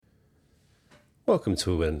Welcome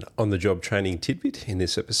to an on-the-job training tidbit. In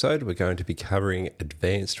this episode, we're going to be covering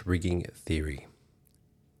advanced rigging theory.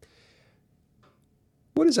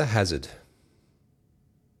 What is a hazard?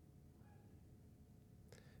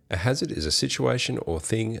 A hazard is a situation or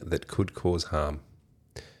thing that could cause harm.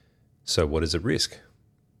 So what is a risk?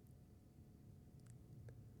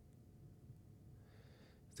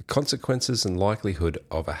 The consequences and likelihood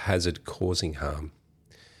of a hazard causing harm.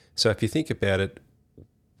 So if you think about it,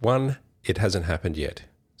 one, it hasn't happened yet.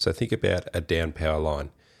 So think about a down power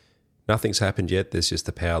line. Nothing's happened yet, there's just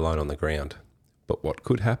the power line on the ground. But what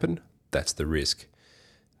could happen? That's the risk.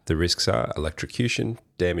 The risks are electrocution,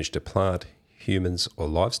 damage to plant, humans or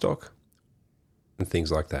livestock, and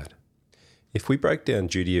things like that. If we break down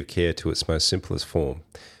duty of care to its most simplest form,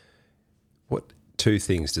 what two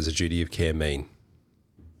things does a duty of care mean?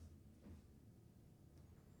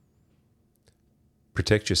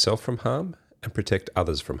 Protect yourself from harm and protect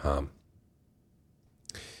others from harm.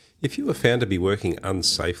 If you were found to be working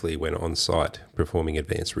unsafely when on site performing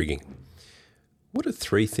advanced rigging, what are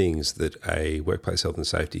three things that a workplace health and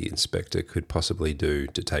safety inspector could possibly do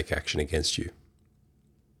to take action against you?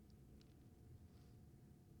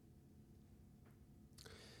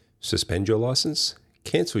 Suspend your license,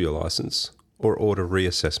 cancel your license, or order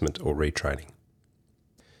reassessment or retraining.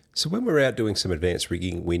 So when we're out doing some advanced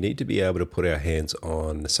rigging, we need to be able to put our hands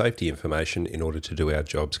on safety information in order to do our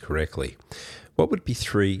jobs correctly. What would be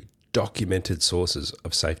three documented sources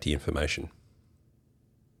of safety information?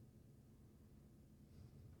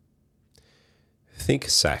 Think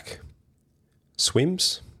SAC,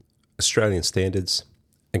 SWMS, Australian Standards,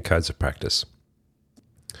 and Codes of Practice.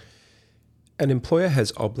 An employer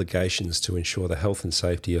has obligations to ensure the health and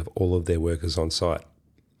safety of all of their workers on site.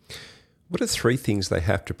 What are three things they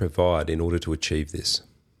have to provide in order to achieve this?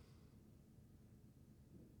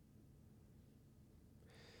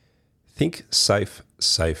 Think safe,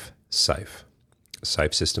 safe, safe.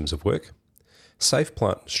 Safe systems of work, safe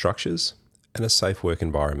plant structures, and a safe work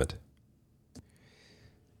environment.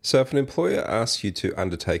 So if an employer asks you to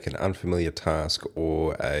undertake an unfamiliar task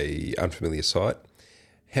or an unfamiliar site,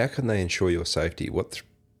 how can they ensure your safety? What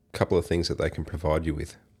couple of things that they can provide you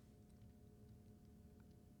with?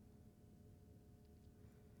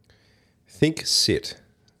 Think SIT,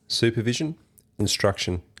 supervision,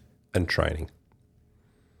 instruction, and training.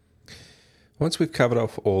 Once we've covered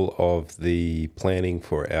off all of the planning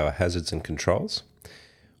for our hazards and controls,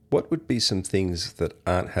 what would be some things that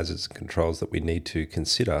aren't hazards and controls that we need to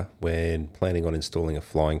consider when planning on installing a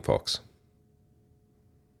flying fox?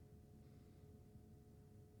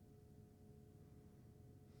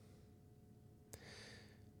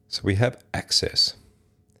 So we have access.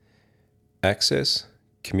 Access,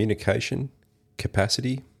 communication,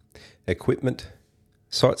 capacity, equipment,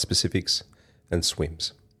 site specifics, and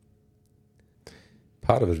SWMS.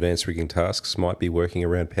 Part of advanced rigging tasks might be working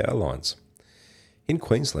around power lines. In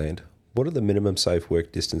Queensland, what are the minimum safe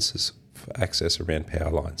work distances for access around power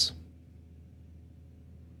lines?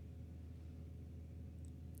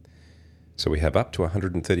 So we have up to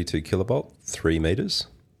 132 kilovolt, 3 metres,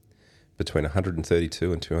 between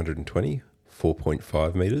 132 and 220,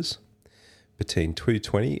 4.5 metres, between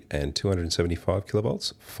 220 and 275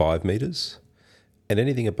 kilovolts, 5 metres, and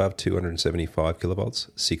anything above 275 kilovolts,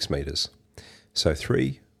 6 metres. So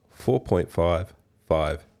 3, 4.5,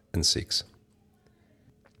 5, and 6.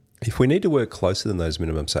 If we need to work closer than those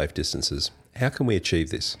minimum safe distances, how can we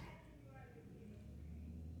achieve this?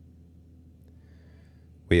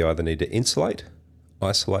 We either need to insulate,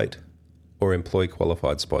 isolate, or employ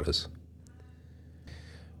qualified spotters.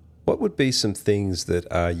 What would be some things that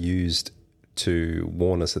are used to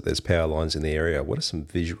warn us that there's power lines in the area? What are some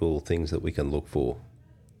visual things that we can look for?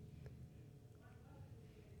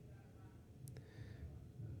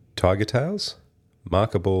 Tiger tails,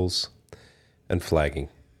 marker balls, and flagging.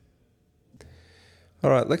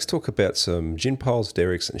 All right, let's talk about some gin poles,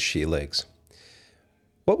 derricks, and shear legs.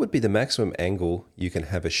 What would be the maximum angle you can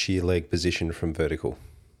have a shear leg positioned from vertical?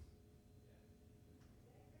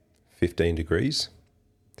 15 degrees.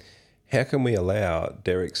 How can we allow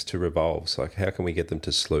derricks to revolve? So how can we get them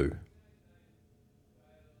to slew?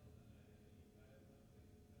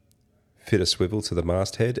 Fit a swivel to the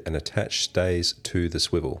masthead and attach stays to the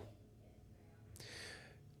swivel.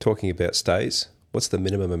 Talking about stays, what's the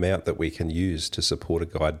minimum amount that we can use to support a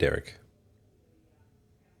guide derrick?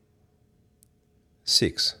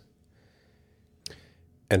 6.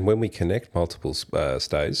 And when we connect multiple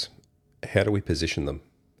stays, how do we position them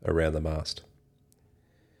around the mast?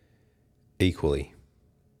 Equally.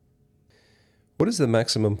 What is the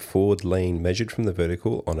maximum forward lean measured from the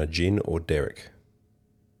vertical on a gin or derrick?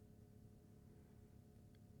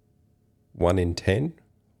 1 in 10,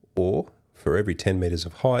 or for every 10 metres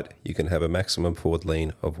of height, you can have a maximum forward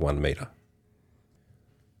lean of 1 metre.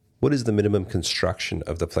 What is the minimum construction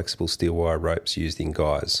of the flexible steel wire ropes used in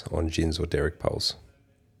guys on gins or derrick poles?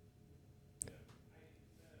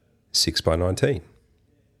 6 by 19.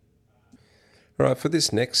 All right, for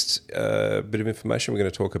this next bit of information, we're going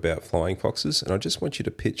to talk about flying foxes, and I just want you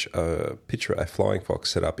to picture a flying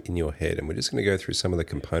fox set up in your head, and we're just going to go through some of the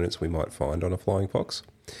components we might find on a flying fox.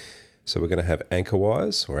 So we're going to have anchor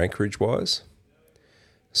wires or anchorage wires,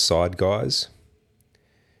 side guys,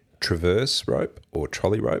 traverse rope or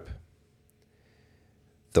trolley rope,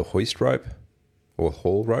 the hoist rope or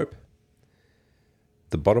haul rope,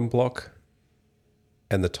 the bottom block,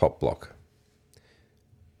 and the top block.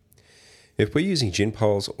 If we're using gin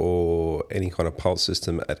poles or any kind of pole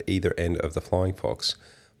system at either end of the flying fox,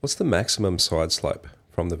 what's the maximum side slope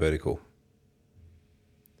from the vertical?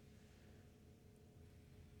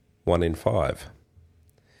 1 in 5.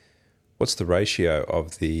 What's the ratio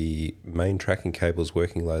of the main tracking cable's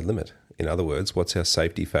working load limit? In other words, what's our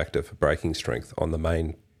safety factor for braking strength on the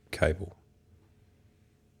main cable?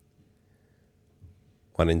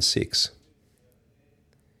 1 in 6.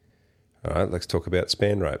 All right, let's talk about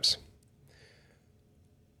span ropes.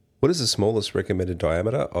 What is the smallest recommended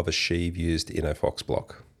diameter of a sheave used in a fox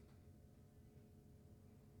block?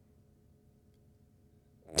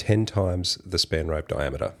 10 times the span rope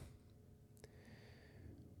diameter.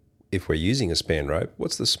 If we're using a span rope,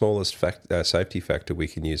 what's the smallest safety factor we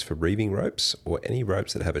can use for reeving ropes or any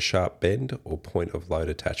ropes that have a sharp bend or point of load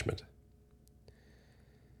attachment?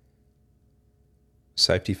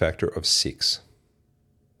 Safety factor of 6.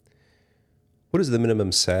 What is the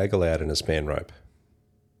minimum sag allowed in a span rope?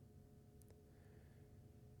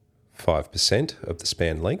 5% of the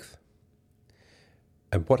span length.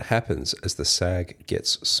 And what happens as the sag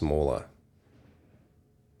gets smaller?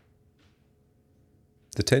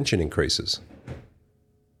 The tension increases.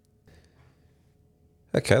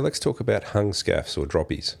 Okay, let's talk about hung scaffs or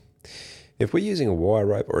droppies. If we're using a wire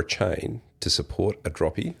rope or a chain to support a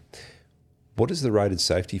droppie, what is the rated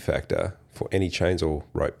safety factor for any chains or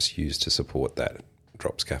ropes used to support that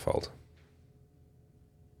drop scaffold?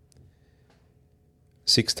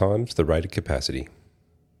 6 times the rated capacity.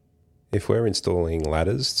 If we're installing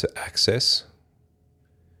ladders to access,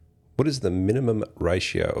 what is the minimum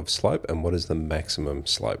ratio of slope and what is the maximum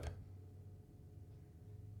slope?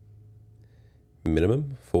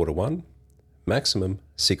 Minimum 4:1, maximum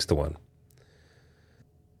 6:1.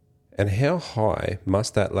 And how high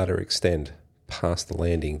must that ladder extend past the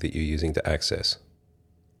landing that you're using to access?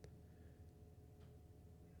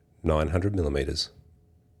 900 millimeters.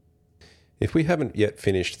 If we haven't yet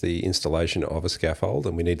finished the installation of a scaffold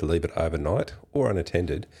and we need to leave it overnight or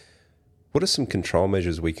unattended, what are some control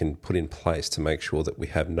measures we can put in place to make sure that we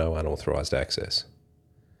have no unauthorized access?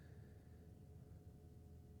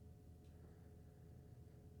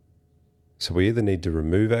 So we either need to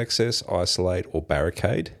remove access, isolate, or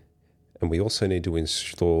barricade, and we also need to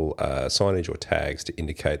install signage or tags to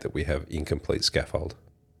indicate that we have incomplete scaffold.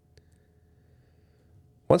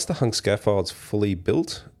 Once the hung scaffold's fully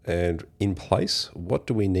built and in place, what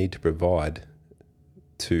do we need to provide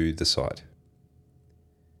to the site?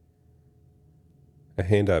 A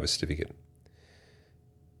handover certificate.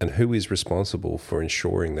 And who is responsible for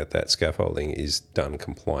ensuring that that scaffolding is done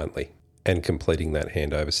compliantly and completing that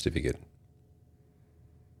handover certificate?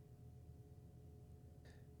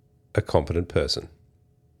 A competent person.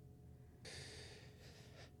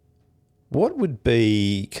 What would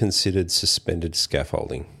be considered suspended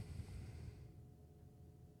scaffolding?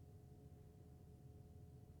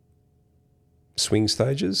 Swing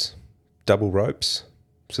stages, double ropes,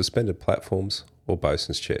 suspended platforms, or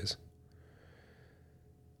bosun's chairs.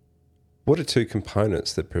 What are 2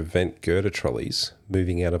 components that prevent girder trolleys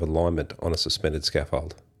moving out of alignment on a suspended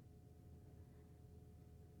scaffold?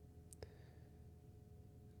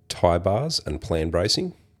 Tie bars and plan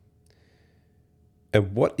bracing.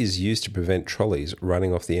 And what is used to prevent trolleys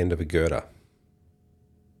running off the end of a girder?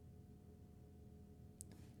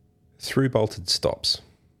 Through-bolted stops.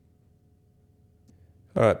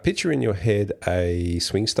 All right, picture in your head a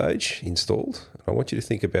swing stage installed. I want you to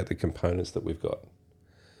think about the components that we've got.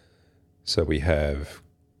 So we have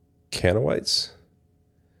counterweights,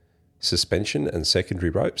 suspension and secondary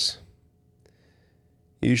ropes.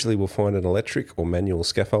 Usually we'll find an electric or manual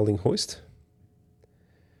scaffolding hoist.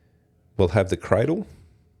 We'll have the cradle,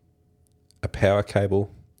 a power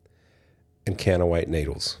cable, and counterweight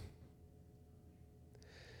needles.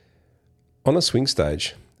 On a swing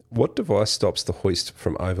stage, what device stops the hoist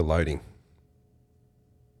from overloading?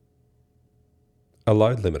 A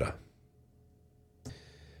load limiter.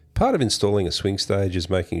 Part of installing a swing stage is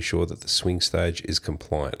making sure that the swing stage is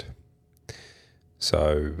compliant.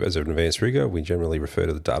 So as an advanced rigger, we generally refer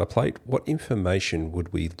to the data plate. What information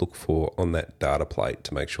would we look for on that data plate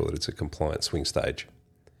to make sure that it's a compliant swing stage?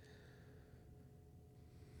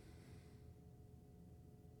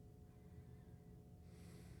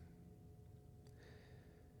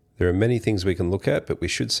 There are many things we can look at, but we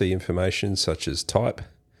should see information such as type,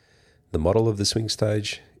 the model of the swing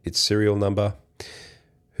stage, its serial number,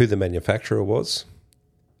 who the manufacturer was,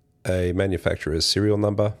 a manufacturer's serial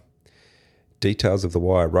number, details of the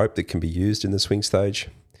wire rope that can be used in the swing stage,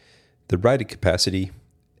 the rated capacity,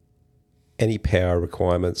 any power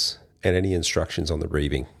requirements, and any instructions on the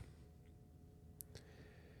reeving.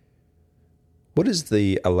 What is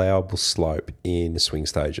the allowable slope in swing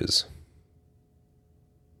stages?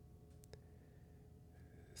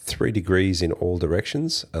 3 degrees in all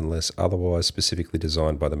directions unless otherwise specifically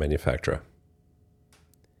designed by the manufacturer.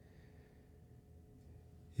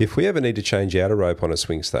 If we ever need to change out a rope on a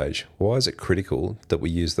swing stage, why is it critical that we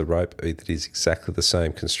use the rope that is exactly the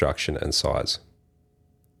same construction and size?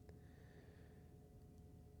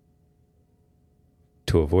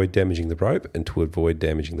 To avoid damaging the rope and to avoid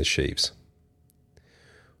damaging the sheaves.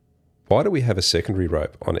 Why do we have a secondary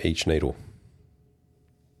rope on each needle?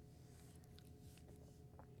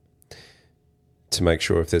 To make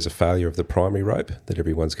sure if there's a failure of the primary rope that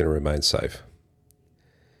everyone's going to remain safe.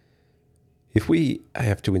 If we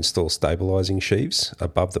have to install stabilising sheaves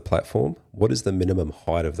above the platform, what is the minimum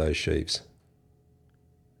height of those sheaves?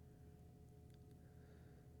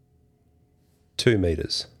 2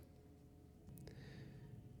 metres.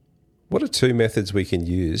 What are 2 methods we can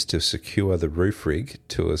use to secure the roof rig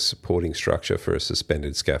to a supporting structure for a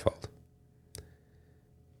suspended scaffold?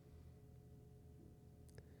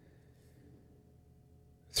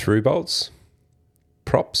 Through bolts,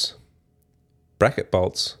 props, bracket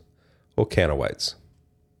bolts, or counterweights.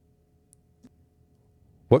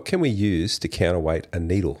 What can we use to counterweight a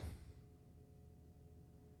needle?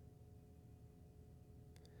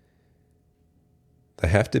 They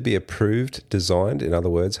have to be approved, designed, in other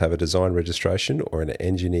words, have a design registration or an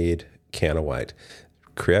engineered counterweight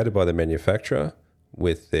created by the manufacturer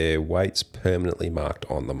with their weights permanently marked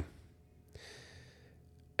on them.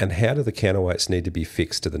 And how do the counterweights need to be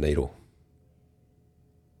fixed to the needle?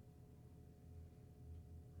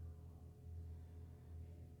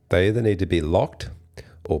 They either need to be locked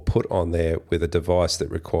or put on there with a device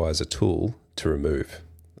that requires a tool to remove.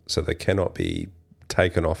 So they cannot be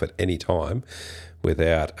taken off at any time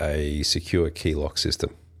without a secure key lock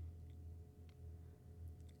system.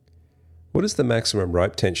 What is the maximum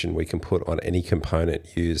rope tension we can put on any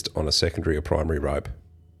component used on a secondary or primary rope?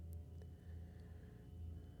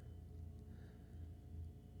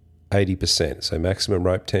 80%. So maximum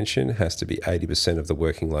rope tension has to be 80% of the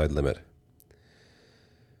working load limit.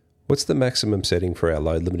 What's the maximum setting for our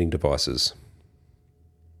load limiting devices?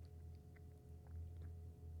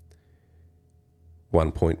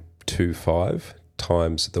 1.25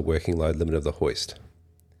 times the working load limit of the hoist.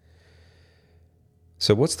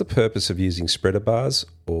 So what's the purpose of using spreader bars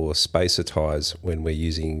or spacer ties when we're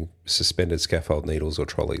using suspended scaffold needles or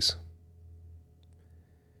trolleys?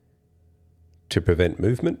 To prevent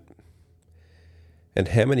movement? And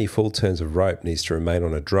how many full turns of rope needs to remain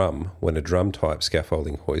on a drum when a drum type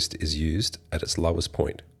scaffolding hoist is used at its lowest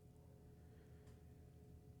point?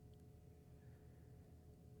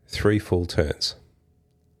 3 full turns.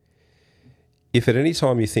 If at any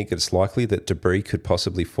time you think it's likely that debris could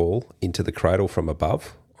possibly fall into the cradle from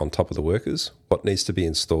above, on top of the workers, what needs to be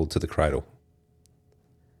installed to the cradle?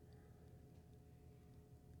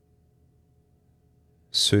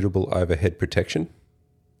 Suitable overhead protection.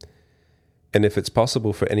 And if it's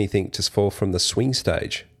possible for anything to fall from the swing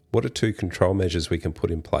stage, what are 2 control measures we can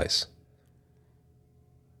put in place?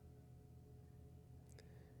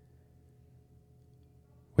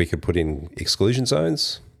 We could put in exclusion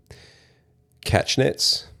zones, catch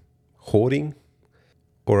nets, hoarding,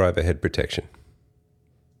 or overhead protection.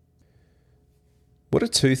 What are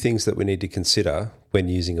 2 things that we need to consider when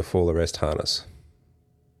using a fall arrest harness?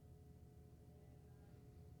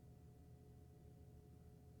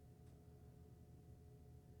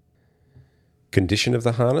 Condition of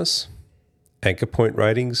the harness, anchor point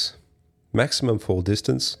ratings, maximum fall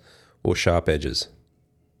distance, or sharp edges.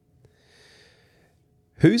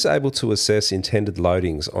 Who's able to assess intended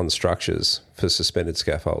loadings on structures for suspended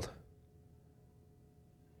scaffold?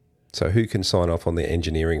 So who can sign off on the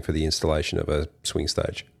engineering for the installation of a swing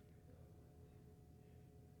stage?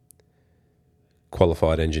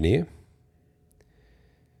 Qualified engineer.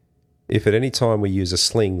 If at any time we use a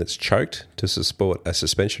sling that's choked to support a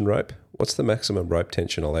suspension rope, what's the maximum rope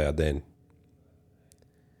tension allowed then?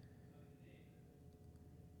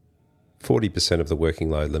 40% of the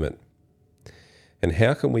working load limit. And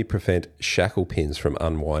how can we prevent shackle pins from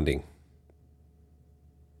unwinding?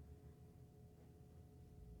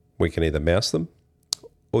 We can either mouse them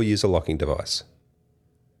or use a locking device.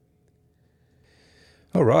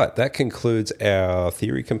 All right, that concludes our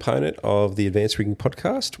theory component of the Advanced Rigging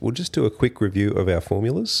podcast. We'll just do a quick review of our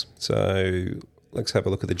formulas. So let's have a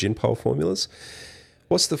look at the gin pole formulas.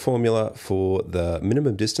 What's the formula for the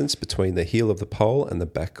minimum distance between the heel of the pole and the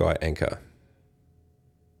back guy anchor?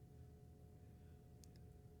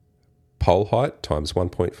 Pole height times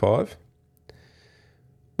 1.5.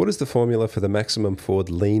 What is the formula for the maximum forward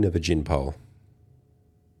lean of a gin pole?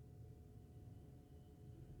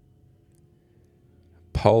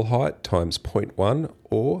 Pole height times 0.1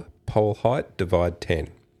 or pole height divide 10.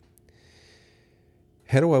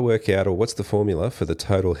 How do I work out, or what's the formula for the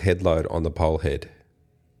total head load on the pole head?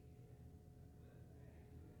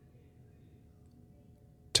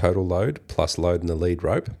 Total load plus load in the lead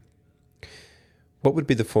rope. What would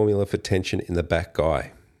be the formula for tension in the back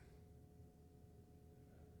guy?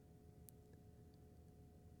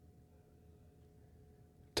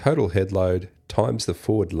 Total head load times the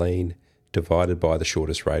forward lean divided by the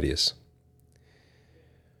shortest radius.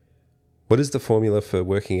 What is the formula for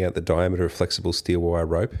working out the diameter of flexible steel wire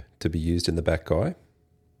rope to be used in the back guy?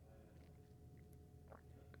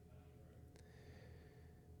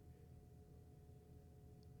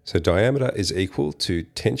 So diameter is equal to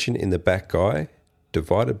tension in the back guy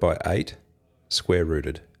divided by 8 square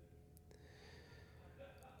rooted.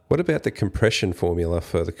 What about the compression formula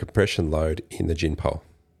for the compression load in the gin pole?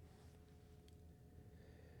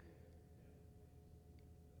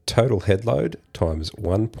 Total head load times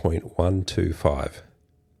 1.125.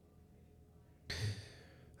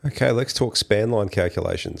 Okay, let's talk span line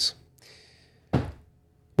calculations.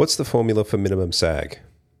 What's the formula for minimum sag?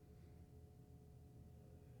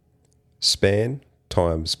 Span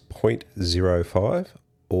times 0.05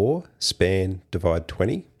 or span divide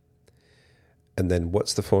 20. And then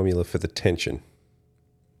what's the formula for the tension?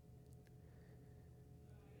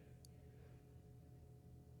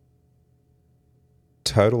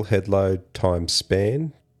 Total head load times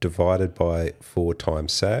span divided by 4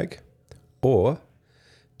 times sag, or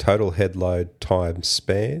total head load times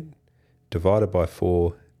span divided by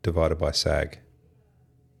 4 divided by sag.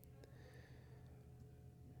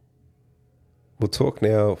 We'll talk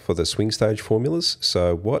now for the swing stage formulas.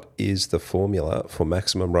 So what is the formula for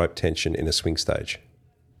maximum rope tension in a swing stage?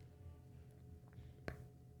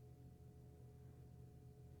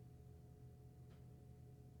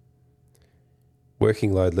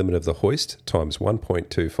 Working load limit of the hoist times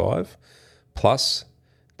 1.25 plus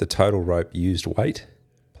the total rope used weight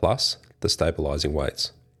plus the stabilising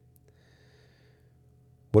weights.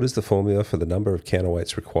 What is the formula for the number of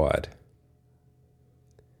counterweights required?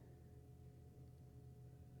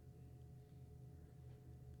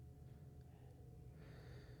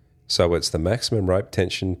 So it's the maximum rope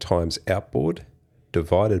tension times outboard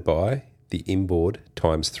divided by the inboard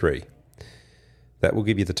times 3. That will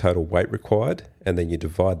give you the total weight required, and then you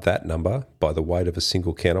divide that number by the weight of a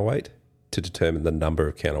single counterweight to determine the number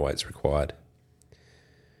of counterweights required.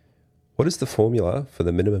 What is the formula for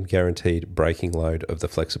the minimum guaranteed breaking load of the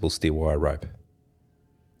flexible steel wire rope?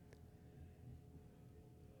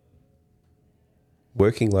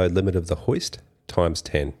 Working load limit of the hoist times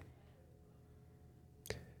 10.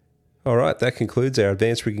 All right, that concludes our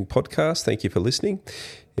Advanced Rigging podcast. Thank you for listening.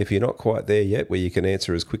 If you're not quite there yet where you can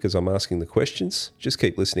answer as quick as I'm asking the questions, just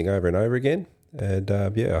keep listening over and over again. And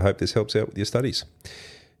I hope this helps out with your studies.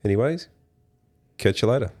 Anyways, catch you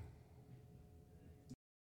later.